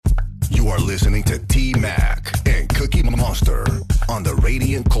You are listening to T-Mac and Cookie Monster on the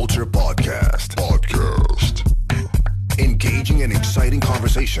Radiant Culture Podcast. Engaging in exciting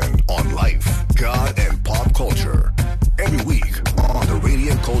conversation on life, God, and pop culture. Every week on the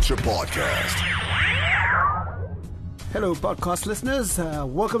Radiant Culture Podcast. Hello, podcast listeners.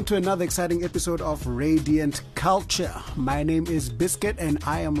 Welcome to another exciting episode of Radiant Culture. My name is Biscuit, and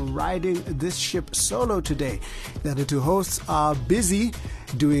I am riding this ship solo today. The other two hosts are busy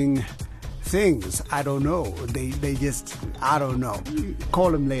doing things. I don't know. They just, I don't know.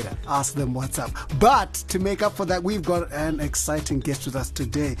 Call them later. Ask them what's up. But to make up for that, we've got an exciting guest with us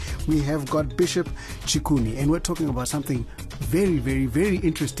today. We have got Bishop Chikuni, and we're talking about something very, very, very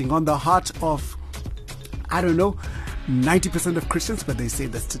interesting on the heart of, I don't know, 90% of Christians, but they say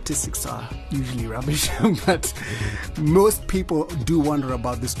the statistics are usually rubbish. But most people do wonder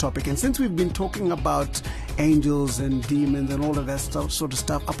about this topic. And since we've been talking about angels and demons and all of that sort of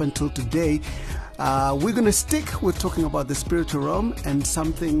stuff up until today, we're going to stick with talking about the spiritual realm and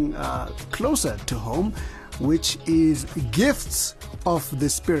something closer to home, which is gifts of the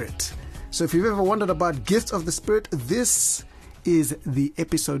Spirit. So if you've ever wondered about gifts of the Spirit, this is the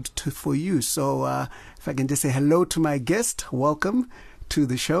episode for you. So if I can just say hello to my guest, welcome to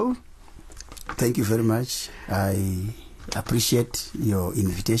the show. Thank you very much. I appreciate your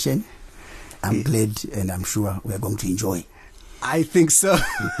invitation. I'm glad, and I'm sure we're going to enjoy. I think so.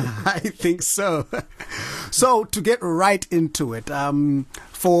 I think so. So to get right into it,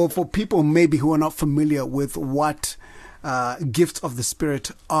 for people maybe who are not familiar with what gifts of the Spirit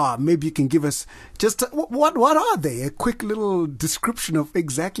are, maybe you can give us just what are they? A quick little description of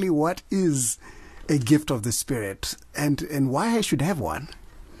exactly what is a gift of the Spirit and why I should have one.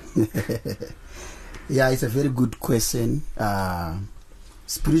 Yeah, it's a very good question.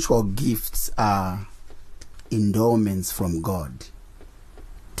 Spiritual gifts are endowments from God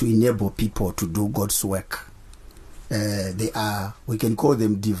to enable people to do God's work. They are, we can call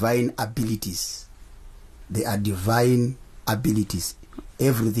them divine abilities. They are divine abilities.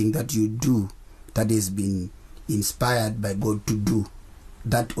 Everything that you do that has been inspired by God to do,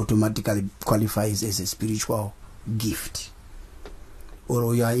 that automatically qualifies as a spiritual gift.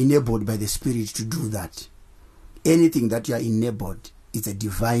 Or you are enabled by the Spirit to do that. Anything that you are enabled is a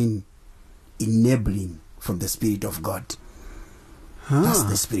divine enabling from the Spirit of God. That's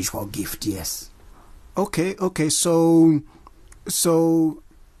the spiritual gift, yes. Okay. So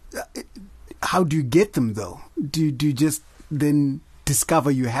how do you get them, though? Do you just then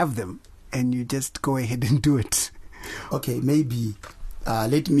discover you have them and you just go ahead and do it? Okay, maybe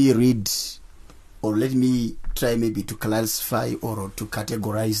let me read, or let me try maybe to classify or to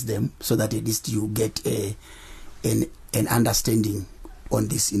categorize them so that at least you get an understanding on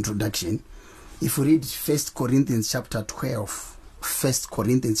this introduction. If we read 1 Corinthians chapter 12,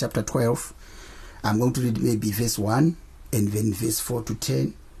 I'm going to read maybe verse 1 and then verse 4 to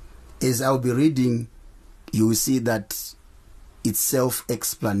 10. As I'll be reading, you will see that it's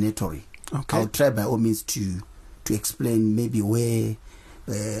self-explanatory. Okay. I'll try by all means to explain maybe where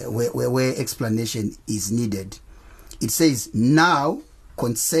explanation is needed. It says, now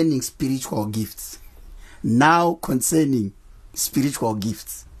concerning spiritual gifts,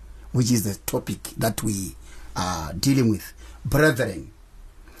 which is the topic that we are dealing with. Brethren,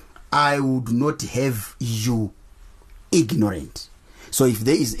 I would not have you ignorant. So if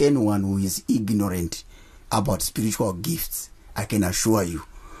there is anyone who is ignorant about spiritual gifts, I can assure you,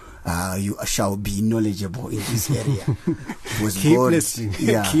 you shall be knowledgeable in this area. Keep listening.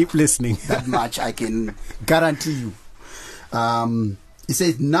 Yeah, Keep listening. That much I can guarantee you. It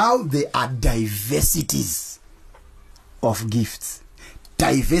says, now there are diversities of gifts.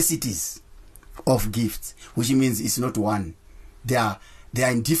 Diversities of gifts, which means it's not one. They are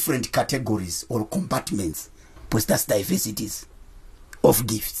in different categories or compartments, but that's diversities of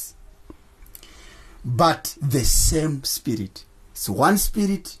gifts. But the same Spirit. It's one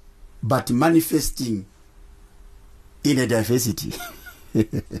Spirit, but manifesting in a diversity.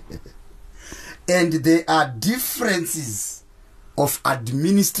 And there are differences of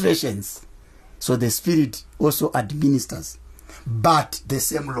administrations. So the Spirit also administers, but the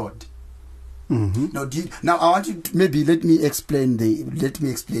same Lord. Mm-hmm. Now I want you to, maybe let me explain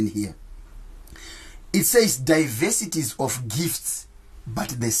here. It says diversities of gifts, but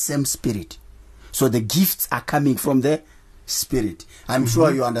the same Spirit. So the gifts are coming from the Spirit. I'm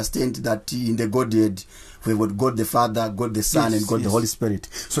sure you understand that in the Godhead, we've got God the Father, God the Son, and God the Holy Spirit.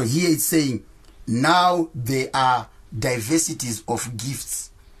 So here it's saying, now there are diversities of gifts,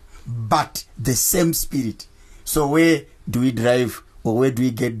 but the same Spirit. So where do we derive, or where do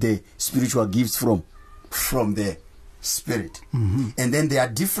we get the spiritual gifts from? From the Spirit. And then there are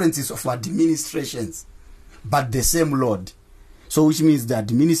differences of administrations, but the same Lord. So which means the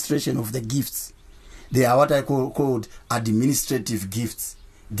administration of the gifts, they are what I called administrative gifts.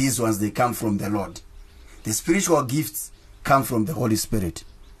 These ones, they come from the Lord. The spiritual gifts come from the Holy Spirit.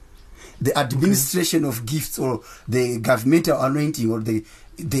 The administration of gifts, or the governmental anointing, or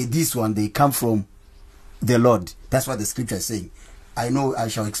this one, they come from the Lord. That's what the scripture is saying. I know I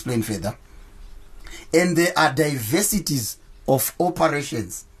shall explain further. And there are diversities of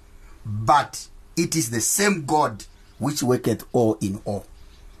operations, but it is the same God which worketh all in all.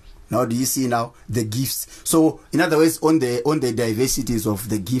 Now do you see now the gifts? So in other words, on the diversities of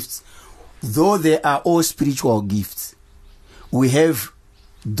the gifts, though they are all spiritual gifts, we have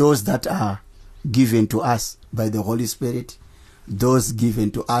those that are given to us by the Holy Spirit, those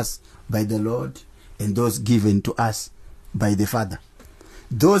given to us by the Lord, and those given to us by the Father.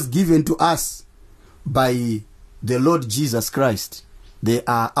 Those given to us by the Lord Jesus Christ, they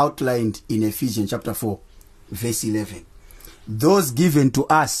are outlined in Ephesians chapter 4, verse 11. Those given to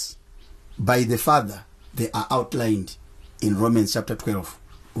us by the Father, they are outlined in Romans chapter 12.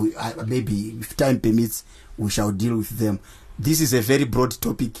 Maybe if time permits, we shall deal with them. This is a very broad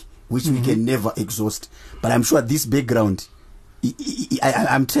topic which we can never exhaust, but I'm sure this background,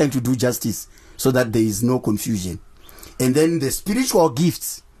 I'm trying to do justice so that there is no confusion. And then the spiritual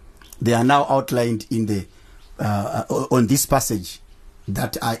gifts, they are now outlined in the on this passage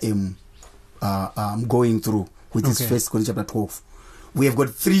that I am going through, which is 1 Corinthians chapter 12. We have got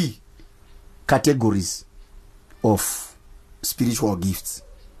 3 categories of spiritual gifts.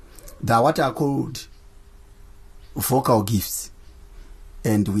 They are what are called vocal gifts,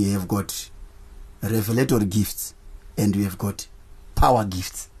 and we have got revelatory gifts, and we have got power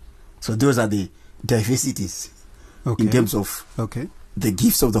gifts. So those are the diversities in terms of the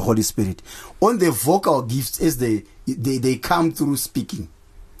gifts of the Holy Spirit. On the vocal gifts, as they come through speaking.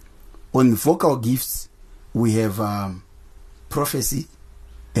 On vocal gifts, we have prophecy,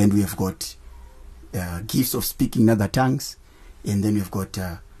 and we have got gifts of speaking in other tongues, and then we've got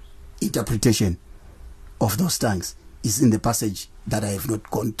interpretation of those tongues. Is in the passage that I have not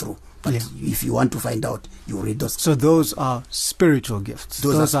gone through. But if you want to find out, you read those. So those are spiritual gifts.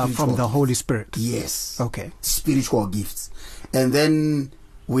 Those are from the Holy Spirit. Yes. Okay. Spiritual gifts. And then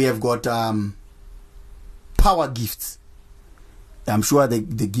we have got power gifts. I'm sure the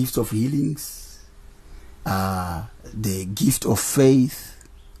gift of healings, the gift of faith,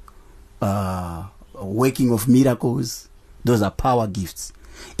 working of miracles. Those are power gifts.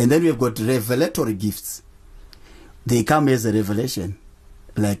 And then we have got revelatory gifts. They come as a revelation,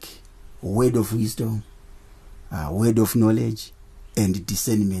 like word of wisdom, word of knowledge, and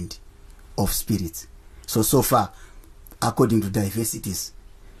discernment of spirits. So far, according to diversities.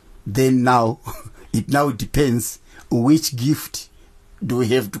 Then now, it now depends which gift do we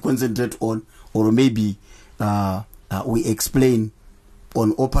have to concentrate on, or maybe we explain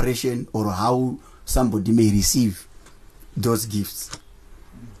on operation or how somebody may receive those gifts.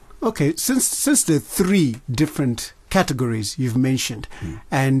 Okay, since the 3 different categories you've mentioned,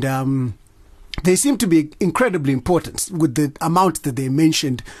 and they seem to be incredibly important with the amount that they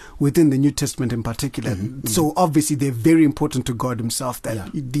mentioned within the New Testament in particular. So obviously they're very important to God himself, that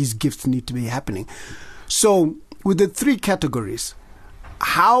these gifts need to be happening. So with the 3 categories,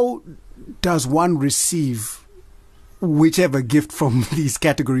 how does one receive whichever gift from these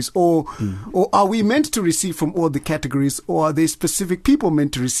categories, or are we meant to receive from all the categories, or are there specific people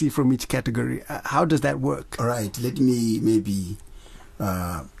meant to receive from each category? How does that work? All right, let me maybe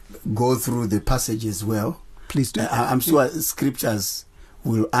go through the passage as well. Please do. I'm sure scriptures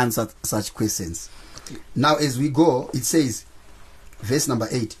will answer such questions. Now as we go, it says, verse number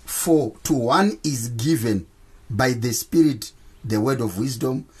 8, for to one is given by the Spirit the word of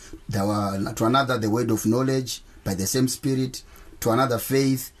wisdom, to another the word of knowledge by the same Spirit, to another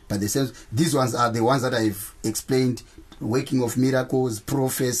faith by the same. These ones are the ones that I've explained: working of miracles,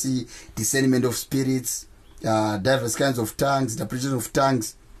 prophecy, discernment of spirits, diverse kinds of tongues, interpretation of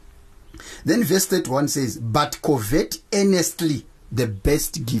tongues. Then verse 31 says, but covet earnestly the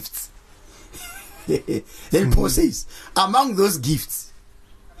best gifts. Then Paul says, among those gifts,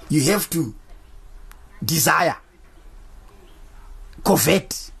 you have to desire,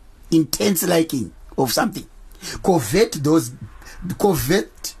 covet, intense liking of something. Covet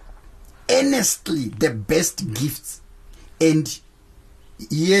earnestly the best gifts, and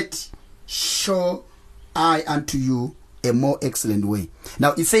yet show I unto you a more excellent way.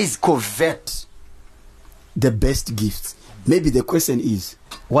 Now it says covet the best gifts. Maybe the question is,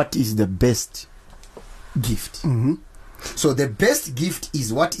 what is the best gift? So the best gift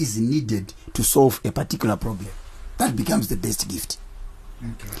is what is needed to solve a particular problem. that becomes the best gift.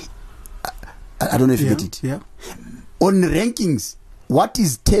 Okay. I don't know if you get it. Yeah. On rankings, what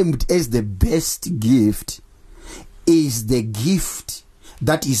is termed as the best gift is the gift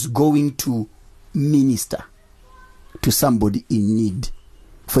that is going to minister to somebody in need.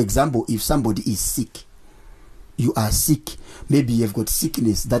 For example, if somebody is sick, you are sick, maybe you've got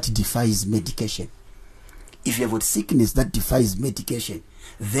sickness that defies medication. If you have got sickness that defies medication,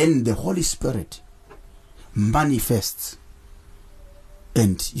 then the Holy Spirit manifests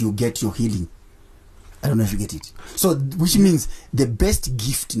and you get your healing. I don't know if you get it. So, which means the best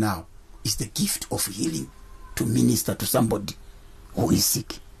gift now is the gift of healing to minister to somebody who is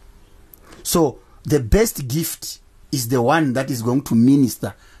sick. So, the best gift is the one that is going to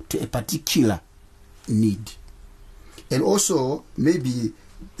minister to a particular need. And also, maybe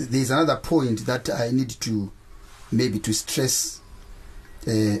there's another point that I need to maybe to stress.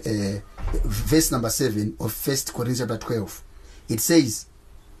 Verse number 7 of 1 Corinthians chapter 12. It says,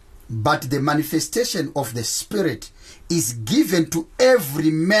 but the manifestation of the Spirit is given to every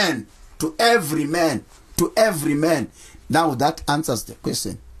man, to every man, to every man. Now that answers the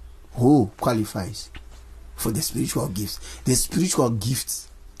question, who qualifies for the spiritual gifts? The spiritual gifts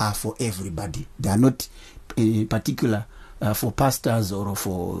are for everybody. They are not in particular for pastors or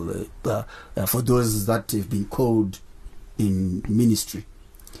for those that have been called in ministry.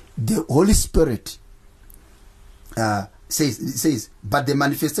 The Holy Spirit says, but the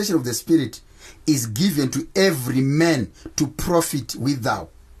manifestation of the Spirit is given to every man to profit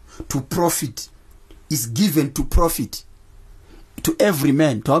withal. To profit is given to profit to every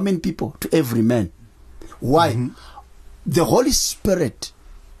man. To how many people? To every man. Why? Mm-hmm. The Holy Spirit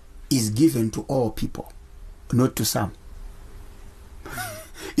is given to all people, not to some.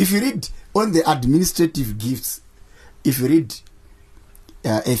 If you read on the administrative gifts, if you read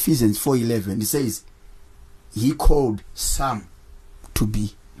Ephesians 4:11, it says, he called some to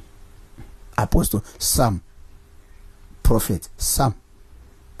be apostles, some prophets, some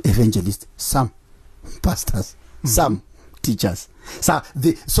evangelists, some pastors, some teachers.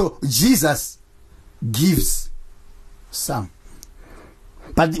 So Jesus gives some.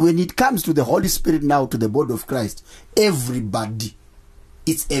 But when it comes to the Holy Spirit now, to the body of Christ, everybody,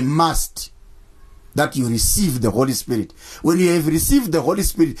 it's a must that you receive the Holy Spirit. When you have received the Holy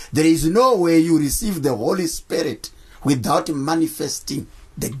Spirit, there is no way you receive the Holy Spirit without manifesting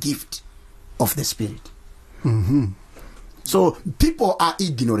the gift of the Spirit. Mm-hmm. So people are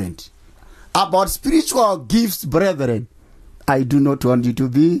ignorant about spiritual gifts, brethren. I do not want you to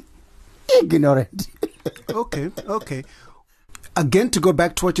be ignorant. Okay. Again, to go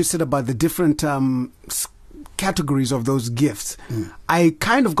back to what you said about the different categories of those gifts, I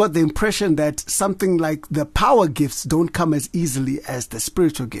kind of got the impression that something like the power gifts don't come as easily as the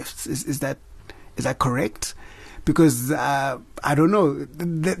spiritual gifts. Is that correct? Because I don't know.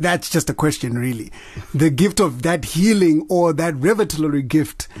 That's just a question, really. The gift of that healing or that revelatory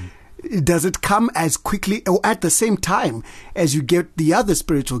gift, does it come as quickly or at the same time as you get the other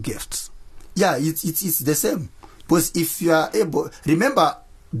spiritual gifts? Yeah, it's the same. Because if you are able, remember,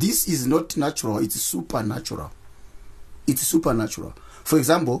 this is not natural, it's supernatural. It's supernatural. For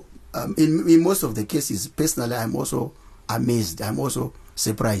example, in most of the cases, personally, I'm also amazed. I'm also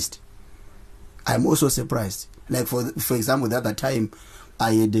surprised. Like, for example, the other time,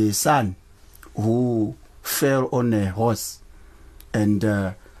 I had a son who fell on a horse and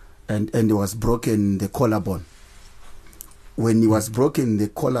was broken the collarbone. When he was broken the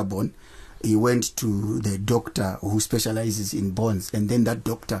collarbone, he went to the doctor who specializes in bones, and then that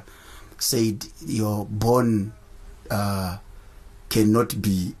doctor said, your bone cannot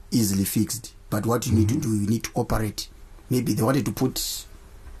be easily fixed, but what you need to do, you need to operate. Maybe they wanted to put,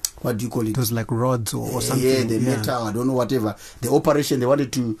 what do you call it? Those like rods or something. Yeah, the metal, I don't know, whatever. The operation, they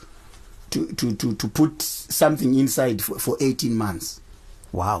wanted to put something inside for 18 months.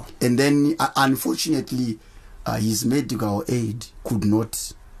 Wow. And then, unfortunately, his medical aid could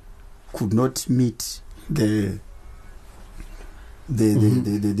not meet the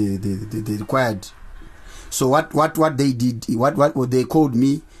required. So what they did, what they called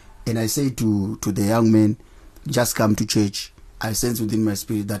me, and I say to the young man, just come to church. I sense within my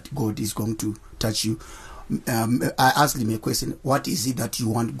spirit that God is going to touch you. I asked him a question: what is it that you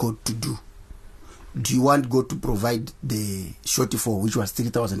want God to do? Do you want God to provide the shortfall, which was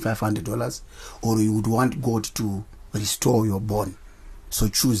 $3,500, or you would want God to restore your bone? So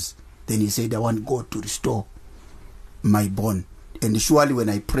choose. Then he said, I want God to restore my bone. And surely when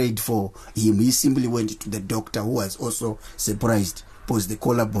I prayed for him, he simply went to the doctor, who was also surprised because the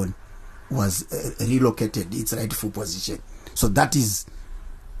collarbone was relocated its rightful position. So that's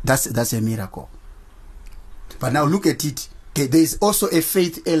a miracle. But now look at it. Okay, there is also a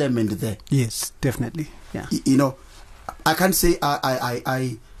faith element there. Yes, definitely. Yeah. You know, I can't say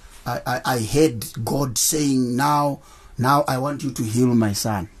I heard God saying now I want you to heal my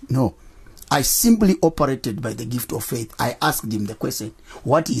son. No. I simply operated by the gift of faith. I asked him the question,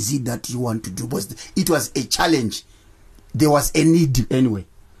 what is it that you want to do? Because it was a challenge. There was a need anyway.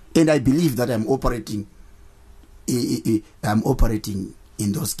 And I believe that I'm operating in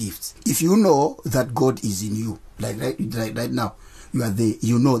those gifts. If you know that God is in you, like right now, you are there,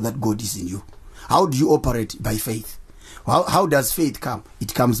 you know that God is in you. How do you operate? By faith. How does faith come?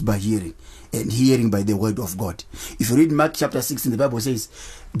 It comes by hearing, and hearing by the word of God. If you read Mark chapter 6, the Bible says,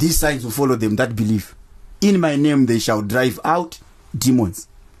 these signs will follow them that believe. In my name they shall drive out demons.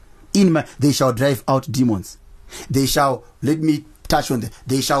 They shall drive out demons. They shall, let me touch on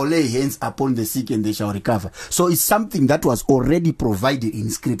they shall lay hands upon the sick and they shall recover. So it's something that was already provided in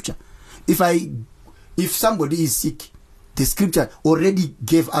scripture. If somebody is sick, the scripture already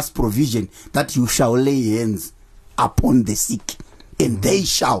gave us provision that you shall lay hands upon the sick and they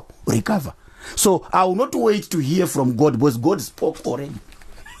shall recover. So I will not wait to hear from God, because God spoke already.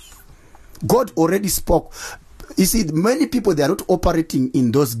 God already spoke. You see, many people, they are not operating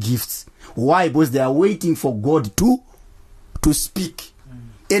in those gifts. Why? Because they are waiting for God to speak.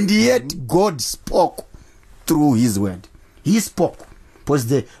 And yet God spoke through his word. He spoke. Because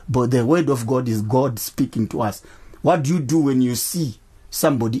the word of God is God speaking to us. What do you do when you see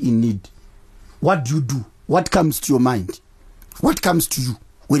somebody in need? What do you do? What comes to your mind? What comes to you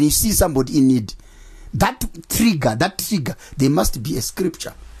when you see somebody in need? That trigger, there must be a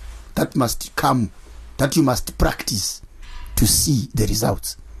scripture that must come, that you must practice to see the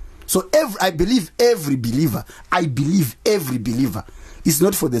results. So I believe every believer is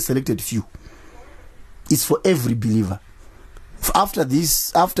not for the selected few. It's for every believer. After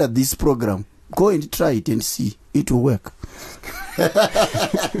this program, go and try it and see. It will work.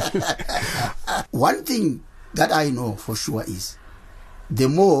 One thing that I know for sure is, the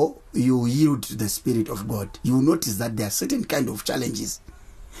more you yield to the Spirit of God, you will notice that there are certain kind of challenges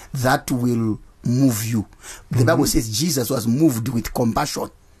that will move you. The Bible says Jesus was moved with compassion.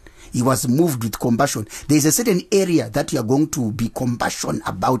 He was moved with compassion. There is a certain area that you are going to be compassionate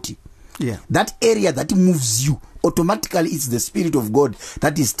about it. Yeah. That area that moves you, automatically it's the Spirit of God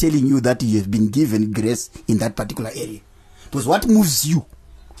that is telling you that you have been given grace in that particular area. Because what moves you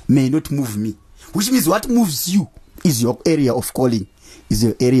may not move me. Which means what moves you is your area of calling, is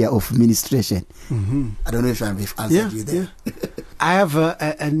your area of ministration. I don't know if I've answered you there. Yeah. I have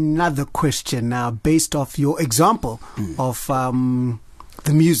another question now, based off your example of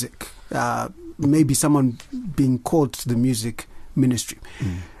the music. Maybe someone being called to the music ministry.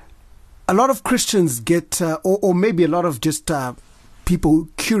 A lot of Christians get, or maybe a lot of just people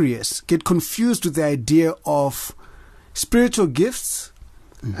curious, get confused with the idea of spiritual gifts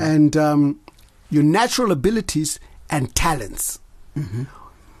and your natural abilities and talents.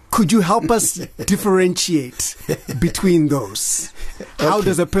 Could you help us differentiate between those? How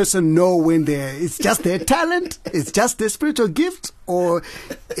does a person know when it's just their talent, it's just their spiritual gift, or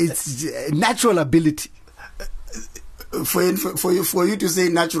it's natural ability? For you to say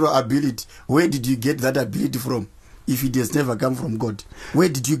natural ability, where did you get that ability from? If it has never come from God, where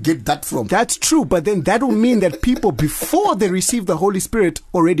did you get that from? That's true, but then that will mean that people, before they receive the Holy Spirit,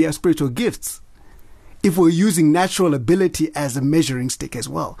 already have spiritual gifts, if we're using natural ability as a measuring stick as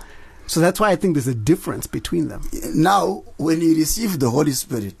well. So that's why I think there's a difference between them. Now, when you receive the Holy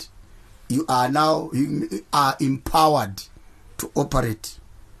Spirit, you are empowered to operate.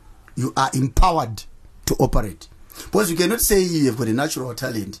 You are empowered to operate. Because you cannot say you've got a natural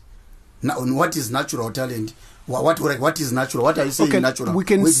talent. Now, what is natural talent? What is natural? What are you saying natural? Where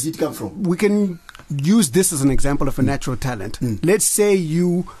did it come from? We can use this as an example of a natural talent. Let's say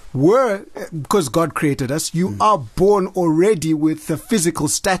you were, because God created us, you are born already with a physical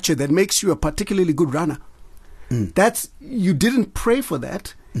stature that makes you a particularly good runner. You didn't pray for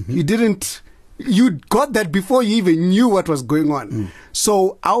that. You got that before you even knew what was going on.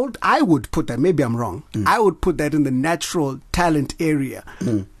 So I would put that, maybe I'm wrong, I would put that in the natural talent area.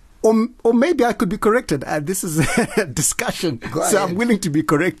 Or maybe I could be corrected. This is a discussion, so I'm willing to be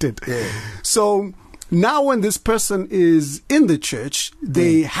corrected. Yeah. So now when this person is in the church,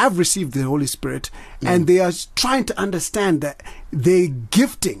 they have received the Holy Spirit, and they are trying to understand that their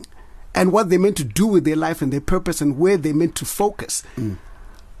gifting and what they're meant to do with their life and their purpose and where they're meant to focus.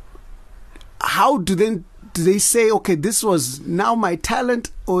 How do they say, okay, this was now my talent,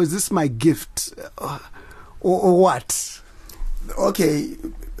 or is this my gift, or what? Okay,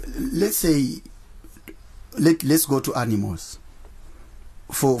 let's say, let's go to animals.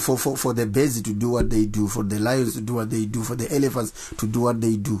 for the birds to do what they do, for the lions to do what they do, for the elephants to do what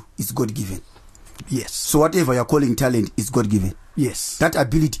they do, it's God-given. Yes. So whatever you're calling talent is God-given. Yes. That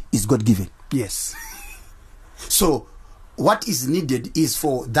ability is God-given. Yes. So what is needed is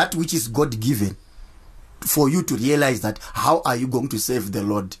for that which is God-given, for you to realize that how are you going to serve the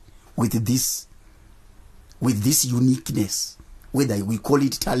Lord with this uniqueness, whether we call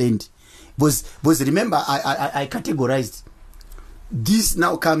it talent. Because remember, I categorized. This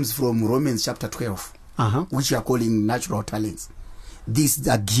now comes from Romans chapter 12, which you are calling natural talents. These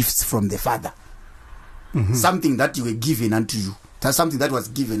are gifts from the Father. Something that you were given unto you. That's something that was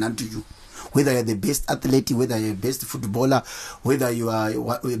given unto you. Whether you're the best athlete, whether you're the best footballer, whether you are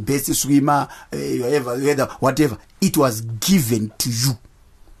the best swimmer, whatever, it was given to you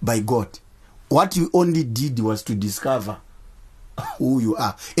by God. What you only did was to discover who you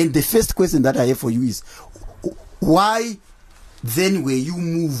are. And the first question that I have for you is, why then were you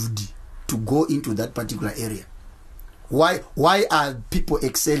moved to go into that particular area? Why are people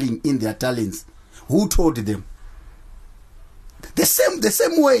excelling in their talents? Who told them? The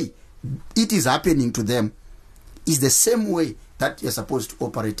same way it is happening to them is the same way that you're supposed to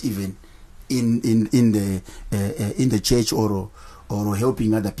operate even in the church or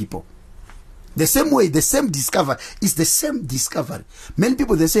helping other people. The same way, the same discovery is the same discovery. Many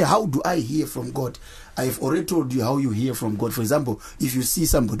people, they say, how do I hear from God? I've already told you how you hear from God. For example, if you see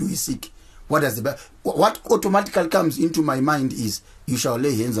somebody who is sick, what automatically comes into my mind is, you shall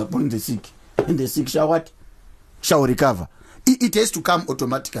lay hands upon the sick, and the sick shall what? Shall recover. It has to come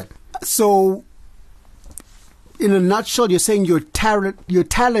automatically. So, in a nutshell, you're saying your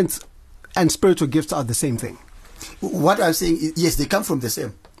talents and spiritual gifts are the same thing. What I'm saying is, yes, they come from the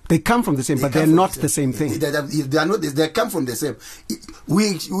same. They come from the same, but they're not the same thing. They are not. They come from the same.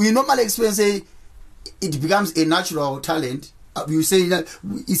 We normally experience it becomes a natural talent. We say that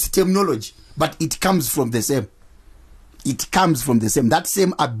it's terminology, but it comes from the same. It comes from the same. That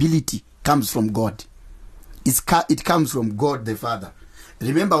same ability comes from God. It comes from God the Father.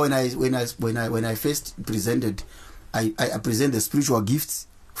 Remember when I first presented, I present the spiritual gifts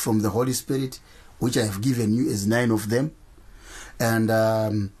from the Holy Spirit, which I have given you as 9 of them, and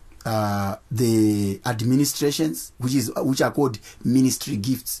the administrations, which are called ministry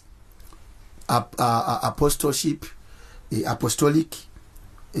gifts, apostleship, apostolic,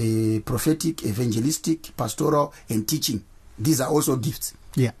 prophetic, evangelistic, pastoral, and teaching. These are also gifts.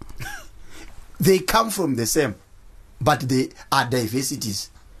 Yeah. They come from the same, but they are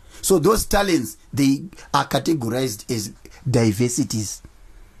diversities. So those talents, they are categorized as diversities.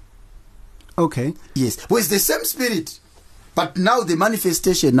 Okay. Yes. Well, it's the same spirit, but now the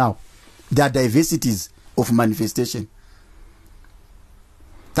manifestation now, there are diversities of manifestation.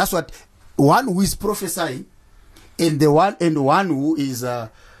 That's what one who is prophesying and one who is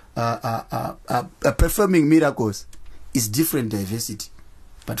performing miracles is different diversity,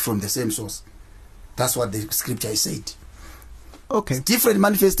 but from the same source. That's what the scripture is said. Okay. It's different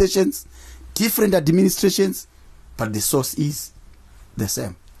manifestations, different administrations, but the source is the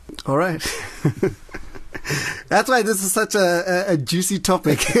same. All right. That's why this is such a juicy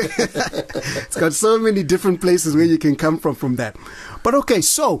topic. It's got so many different places where you can come from that. But okay,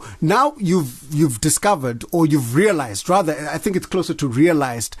 so now you've discovered, or you've realized, rather, I think it's closer to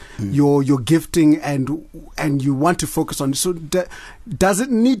realized your gifting and you want to focus on it. So does it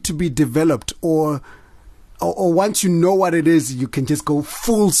need to be developed, or once you know what it is, you can just go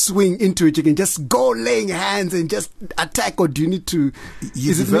full swing into it? You can just go laying hands and just attack, or do you need to?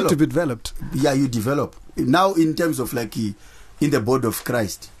 Is it need to be developed? Yeah, you develop. Now, in terms of like in the body of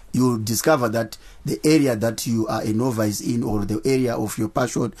Christ, you discover that the area that you are a novice in, or the area of your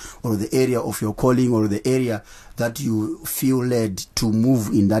passion, or the area of your calling, or the area that you feel led to move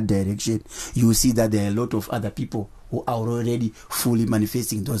in that direction, you see that there are a lot of other people who are already fully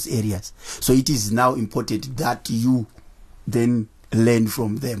manifesting those areas. So it is now important that you then learn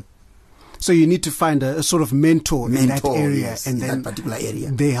from them. So you need to find a sort of mentor in that area, yes, and in then that particular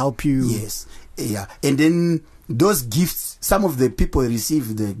area. They help you. Yes, yeah. And then those gifts, some of the people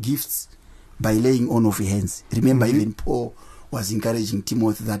receive the gifts by laying on of hands. Remember, even Paul was encouraging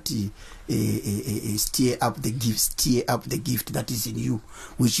Timothy that stir up the gift that is in you,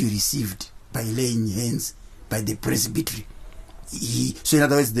 which you received by laying hands by the presbytery. So in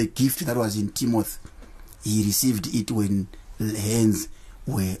other words, the gift that was in Timothy, he received it when hands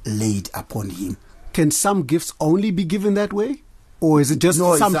were laid upon him. Can some gifts only be given that way, or is it just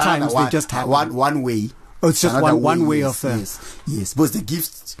sometimes they just happen? One way? Oh, it's just one way of them. Yes. Because the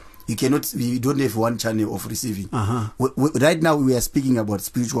gifts, you don't have one channel of receiving. Right now we are speaking about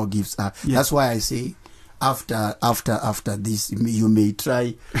spiritual gifts. That's why I say after this, you may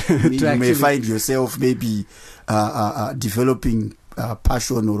try, you may find yourself maybe developing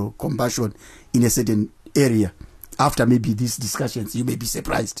passion or compassion in a certain area. After maybe these discussions, you may be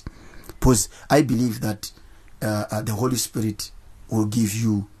surprised, because I believe that the Holy Spirit will give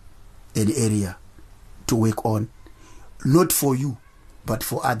you an area to work on, not for you, but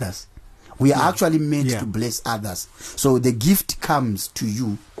for others. We are actually meant to bless others. So the gift comes to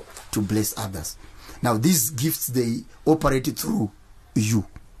you to bless others. Now these gifts, they operate through you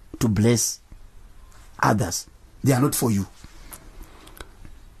to bless others. They are not for you.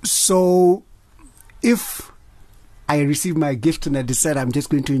 So if I receive my gift and I decide I'm just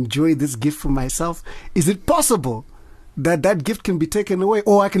going to enjoy this gift for myself, is it possible that that gift can be taken away,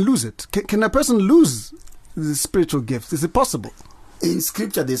 or I can lose it? Can a person lose the spiritual gifts? Is it possible? In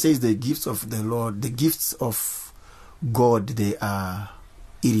Scripture, they say the gifts of the Lord, the gifts of God, they are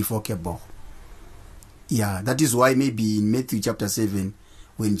irrevocable. Yeah, that is why maybe in Matthew chapter 7,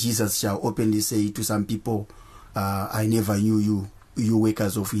 when Jesus shall openly say to some people, I never knew you, you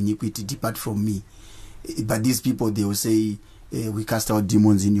workers of iniquity, depart from me. But these people, they will say, we cast out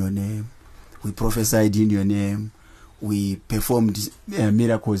demons in your name, we prophesied in your name, we performed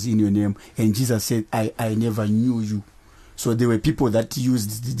miracles in your name. And Jesus said, I never knew you. So there were people that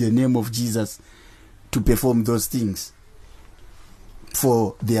used the name of Jesus to perform those things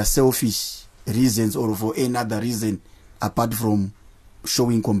for their selfish reasons or for any other reason apart from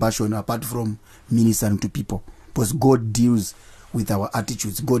showing compassion, apart from ministering to people. Because God deals with our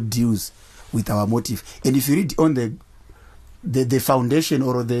attitudes. God deals with our motive. And if you read on the foundation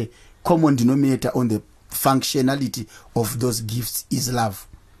or the common denominator on the functionality of those gifts is love.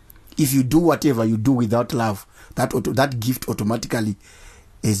 If you do whatever you do without love, that gift automatically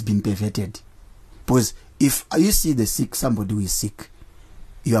has been perverted. Because if you see the sick, somebody who is sick,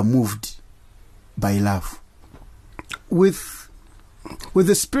 you are moved by love. With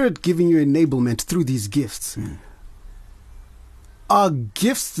the Spirit giving you enablement through these gifts, are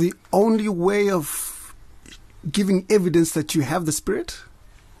gifts the only way of giving evidence that you have the Spirit?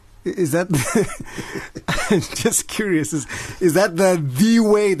 Is that I'm just curious. Is that the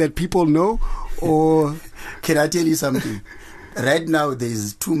way that people know? Or can I tell you something? Right now there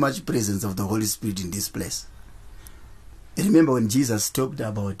is too much presence of the Holy Spirit in this place. Remember when Jesus talked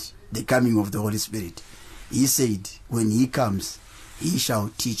about the coming of the Holy Spirit, he said, when he comes, he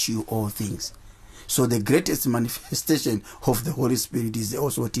shall teach you all things. So the greatest manifestation of the Holy Spirit is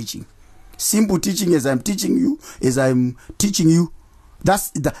also teaching. Simple teaching, as I'm teaching you,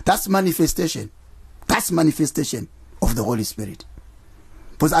 that's manifestation. That's manifestation of the Holy Spirit.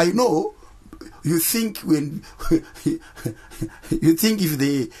 Because I know you think if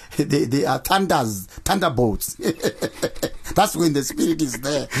they are thunderbolts, that's when the Spirit is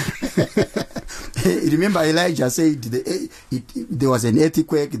there. Remember Elijah said there was an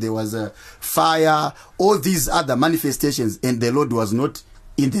earthquake, there was a fire, all these other manifestations, and the Lord was not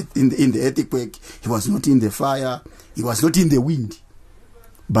in the earthquake, he was not in the fire, he was not in the wind,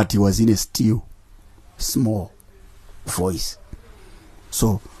 but he was in a still small voice.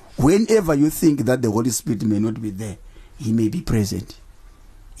 So whenever you think that the Holy Spirit may not be there, he may be present.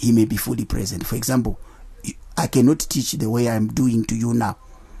 He may be fully present. For example, I cannot teach the way I'm doing to you now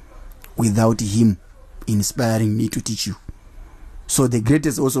without him inspiring me to teach you. So the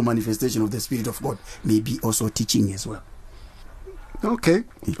greatest also manifestation of the Spirit of God may be also teaching as well. Okay.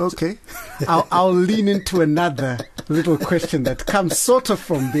 I'll lean into another little question that comes sort of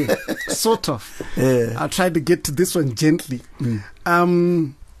from there. Sort of. I'll try to get to this one gently.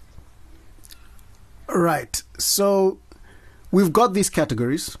 Right. So we've got these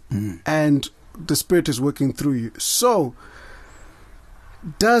categories and the Spirit is working through you. So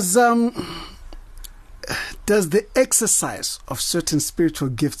does the exercise of certain spiritual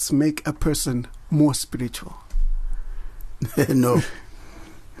gifts make a person more spiritual? No.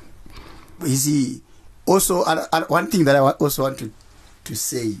 You see, also one thing that I also want to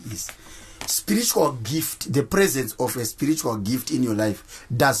say is spiritual gift, the presence of a spiritual gift in your life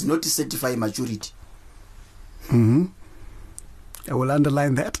does not certify maturity. I will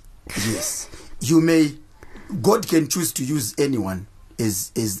underline that. Yes. God can choose to use anyone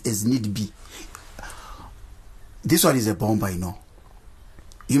as need be. This one is a bomb, I know.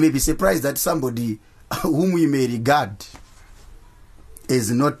 You may be surprised that somebody whom we may regard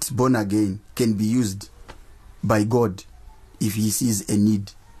as not born again can be used by God if he sees a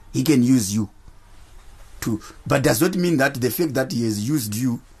need. He can use you to, but does not mean that the fact that he has used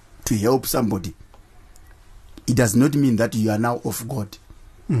you to help somebody, it does not mean that you are now of God.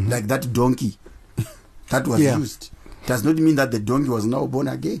 Like that donkey that was used does not mean that the donkey was now born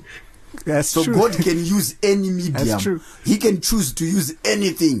again. So true. God can use any medium. That's true. He can choose to use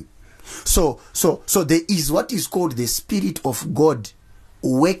anything. So there is what is called the Spirit of God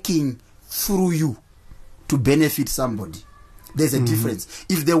working through you to benefit somebody. There's a difference.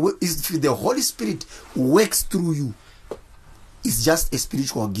 If the Holy Spirit works through you, it's just a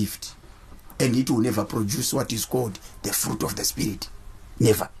spiritual gift, and it will never produce what is called the fruit of the Spirit.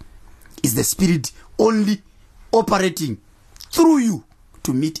 Never. It's the Spirit only operating through you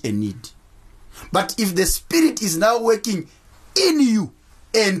to meet a need. But if the Spirit is now working in you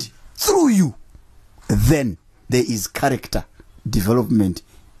and through you, then there is character development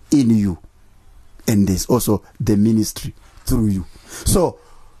in you, and there's also the ministry through you. So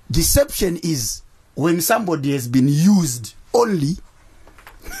deception is when somebody has been used only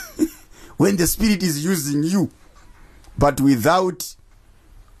when the Spirit is using you, but without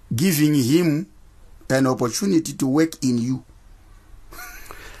giving him an opportunity to work in you.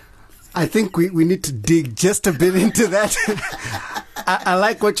 I think we need to dig just a bit into that. I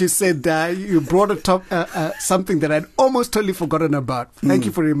like what you said. You brought a top something that I'd almost totally forgotten about. Thank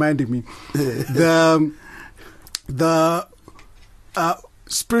you for reminding me. The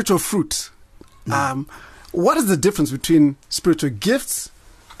spiritual fruit. What is the difference between spiritual gifts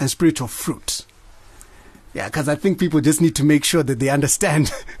and spiritual fruit? Yeah, because I think people just need to make sure that they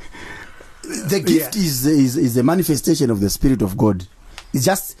understand. The gift is the manifestation of the Spirit of God. It's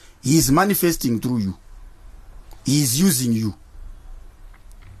just He is manifesting through you. He is using you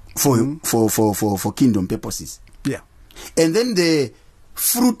for kingdom purposes. Yeah. And then the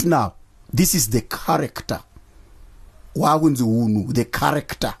fruit now, this is the character. The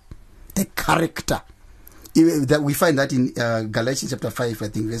character. The character. That we find that in Galatians chapter 5, I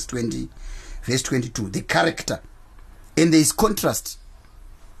think, verse 20, verse 22. The character. And there is contrast.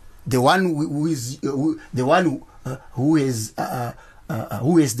 The one who is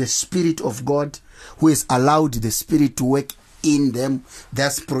the Spirit of God, who has allowed the Spirit to work in them,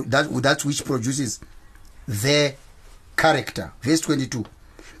 that which produces their character. Verse 22.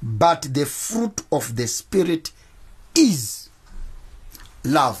 But the fruit of the Spirit is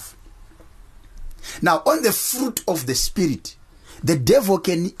love. Now, on the fruit of the Spirit, the devil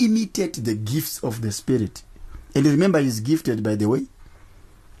can imitate the gifts of the Spirit. And remember, he's gifted, by the way.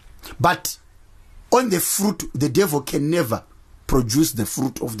 But on the fruit, the devil can never produce the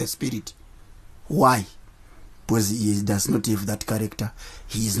fruit of the Spirit. Why? Because he does not have that character.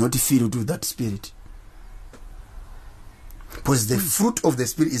 He is not filled with that Spirit. Because the fruit of the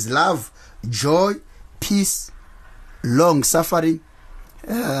Spirit is love, joy, peace, long suffering.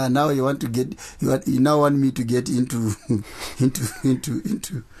 Now you want to get you now want me to get into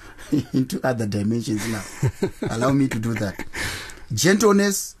other dimensions now. Allow me to do that.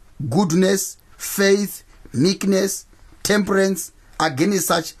 Gentleness, goodness, faith, meekness, temperance. Against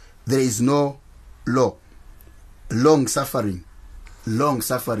such there is no law. Long suffering. There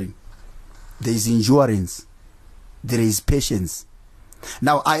is endurance. There is patience.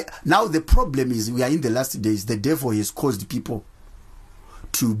 Now the problem is we are in the last days. The devil has caused people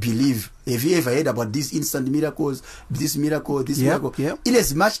to believe. Have you ever heard about these instant miracles? This miracle. Yep. In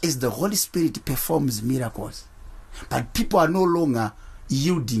as much as the Holy Spirit performs miracles, but people are no longer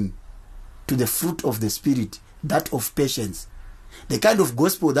yielding to the fruit of the Spirit, that of patience. The kind of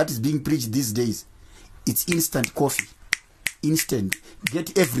gospel that is being preached these days, it's instant coffee. Instant.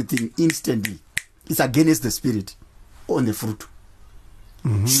 Get everything instantly. It's against the Spirit on the fruit.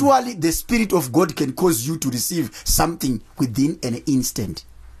 Mm-hmm. Surely the Spirit of God can cause you to receive something within an instant.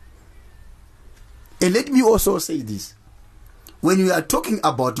 And let me also say this. When we are talking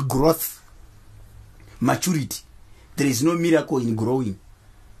about growth, maturity, there is no miracle in growing.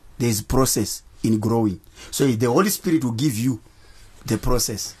 There is process in growing. So the Holy Spirit will give you the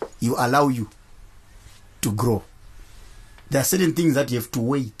process. You allow you to grow. There are certain things that you have to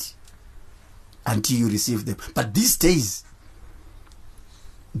wait until you receive them. But these days,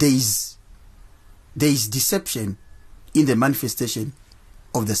 there is deception in the manifestation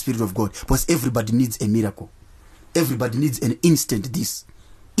of the Spirit of God, because everybody needs a miracle. Everybody needs an instant this,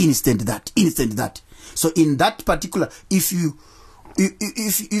 instant that. So in that particular, if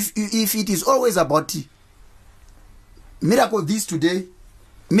it is always about miracle this today,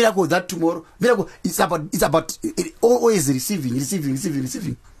 miracle that tomorrow, miracle, it's about always receiving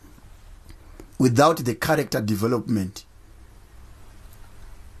without the character development.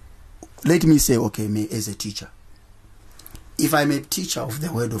 Let me say, okay, me as a teacher, if I'm a teacher of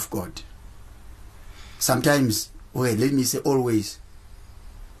the Word of God, sometimes, let me say always,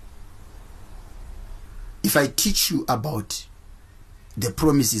 if I teach you about the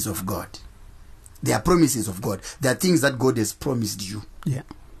promises of God, there are promises of God. There are things that God has promised you. Yeah.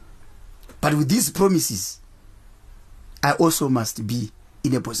 But with these promises, I also must be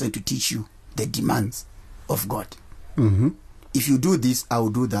in a position to teach you the demands of God. Mm-hmm. If you do this, I will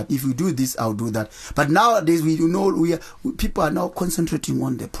do that. If you do this, I'll do that. But nowadays, people are now concentrating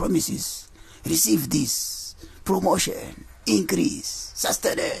on the promises. Receive this, promotion, increase,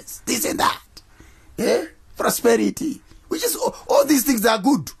 sustenance, this and that. Prosperity. Which is, all these things are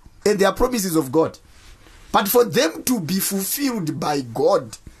good. And they are promises of God. But for them to be fulfilled by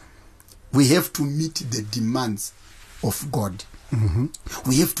God, we have to meet the demands of God. Mm-hmm.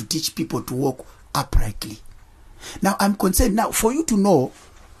 We have to teach people to walk uprightly. Now, I'm concerned now for you to know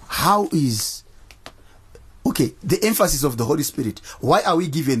how is, the emphasis of the Holy Spirit. Why are we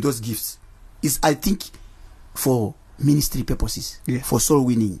given those gifts? Is, I think, for ministry purposes, for soul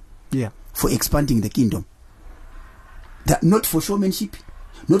winning, for expanding the kingdom. That not for showmanship,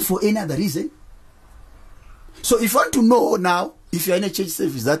 not for any other reason. So if you want to know now, if you're in a church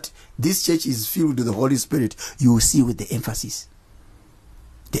service, that this church is filled with the Holy Spirit, you will see with the emphasis.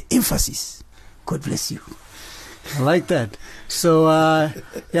 The emphasis. God bless you. I like that. So, I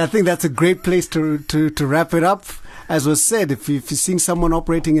think that's a great place to wrap it up. As was said, if you're seeing someone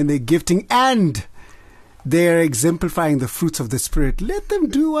operating in their gifting and they're exemplifying the fruits of the Spirit, let them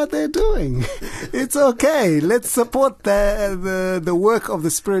do what they're doing. It's okay. Let's support the work of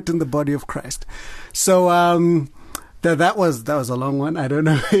the Spirit in the body of Christ. So, that was a long one. I don't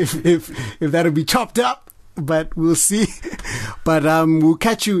know if that'll be chopped up, but we'll see. But we'll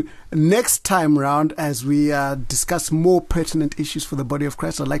catch you next time round as we discuss more pertinent issues for the body of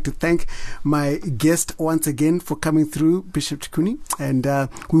Christ. I'd like to thank my guest once again for coming through, Bishop Chikuni, and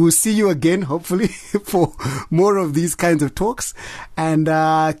we will see you again, hopefully, for more of these kinds of talks. And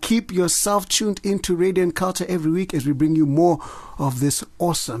keep yourself tuned into Radiant Culture every week as we bring you more of this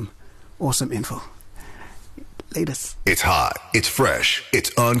awesome info. Latest. It's hot, it's fresh,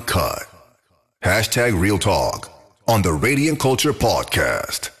 it's uncut. #Real Talk on the Radiant Culture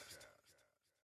Podcast.